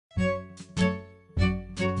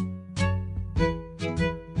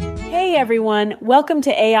Hey everyone, welcome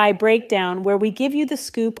to AI Breakdown, where we give you the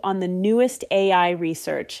scoop on the newest AI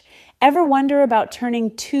research. Ever wonder about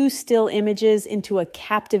turning two still images into a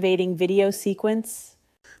captivating video sequence?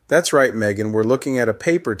 That's right, Megan. We're looking at a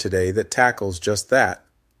paper today that tackles just that.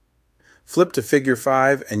 Flip to Figure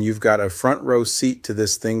 5 and you've got a front row seat to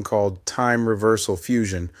this thing called time reversal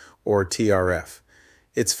fusion, or TRF.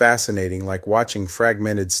 It's fascinating, like watching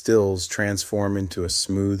fragmented stills transform into a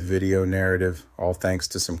smooth video narrative, all thanks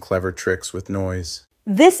to some clever tricks with noise.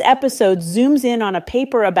 This episode zooms in on a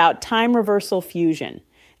paper about time reversal fusion.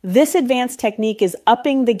 This advanced technique is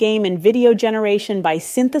upping the game in video generation by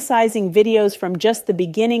synthesizing videos from just the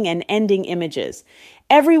beginning and ending images.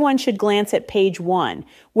 Everyone should glance at page 1,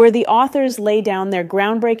 where the authors lay down their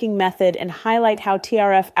groundbreaking method and highlight how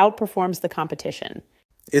TRF outperforms the competition.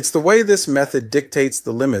 It's the way this method dictates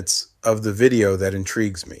the limits of the video that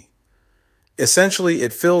intrigues me. Essentially,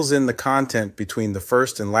 it fills in the content between the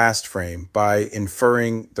first and last frame by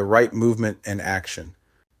inferring the right movement and action.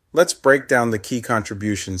 Let's break down the key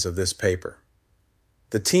contributions of this paper.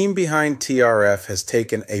 The team behind TRF has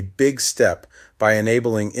taken a big step by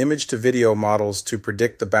enabling image-to-video models to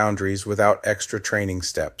predict the boundaries without extra training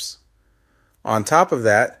steps. On top of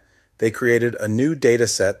that, they created a new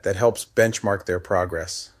dataset that helps benchmark their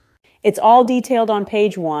progress. It's all detailed on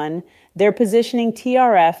page 1. They're positioning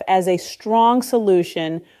TRF as a strong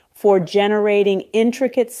solution for generating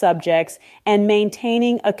intricate subjects and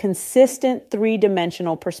maintaining a consistent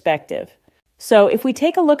three-dimensional perspective. So if we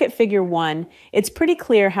take a look at figure 1, it's pretty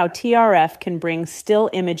clear how TRF can bring still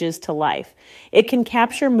images to life. It can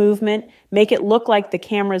capture movement, make it look like the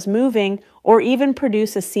camera's moving, or even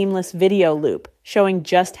produce a seamless video loop, showing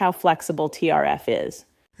just how flexible TRF is.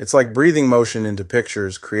 It's like breathing motion into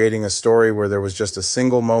pictures, creating a story where there was just a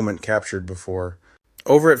single moment captured before.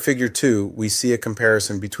 Over at figure 2, we see a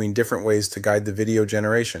comparison between different ways to guide the video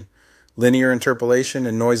generation. Linear interpolation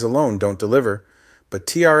and noise alone don't deliver, but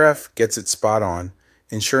TRF gets it spot on,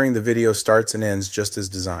 ensuring the video starts and ends just as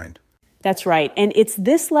designed. That's right, and it's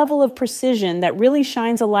this level of precision that really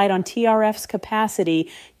shines a light on TRF's capacity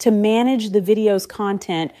to manage the video's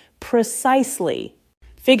content precisely.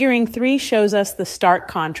 Figuring 3 shows us the stark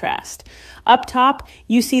contrast. Up top,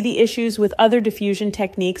 you see the issues with other diffusion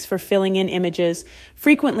techniques for filling in images,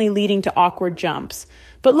 frequently leading to awkward jumps.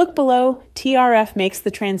 But look below, TRF makes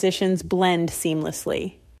the transitions blend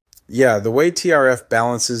seamlessly. Yeah, the way TRF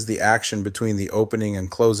balances the action between the opening and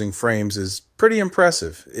closing frames is pretty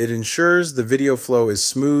impressive. It ensures the video flow is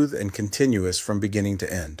smooth and continuous from beginning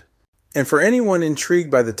to end. And for anyone intrigued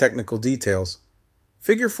by the technical details,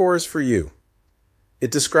 Figure 4 is for you. It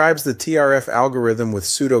describes the TRF algorithm with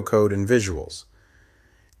pseudocode and visuals.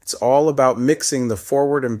 It's all about mixing the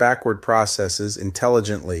forward and backward processes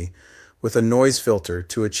intelligently with a noise filter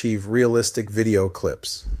to achieve realistic video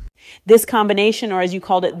clips. This combination, or as you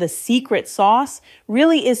called it, the secret sauce,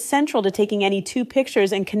 really is central to taking any two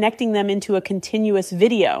pictures and connecting them into a continuous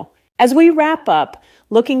video. As we wrap up,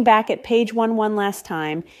 looking back at page 1 last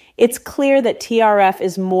time, it's clear that TRF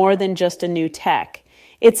is more than just a new tech.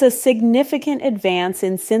 It's a significant advance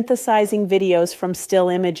in synthesizing videos from still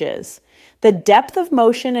images. The depth of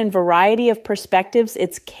motion and variety of perspectives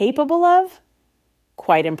it's capable of?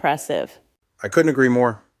 Quite impressive. I couldn't agree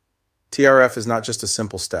more. TRF is not just a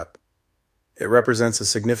simple step. It represents a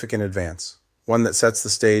significant advance, one that sets the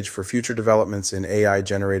stage for future developments in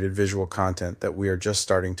AI-generated visual content that we are just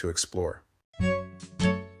starting to explore.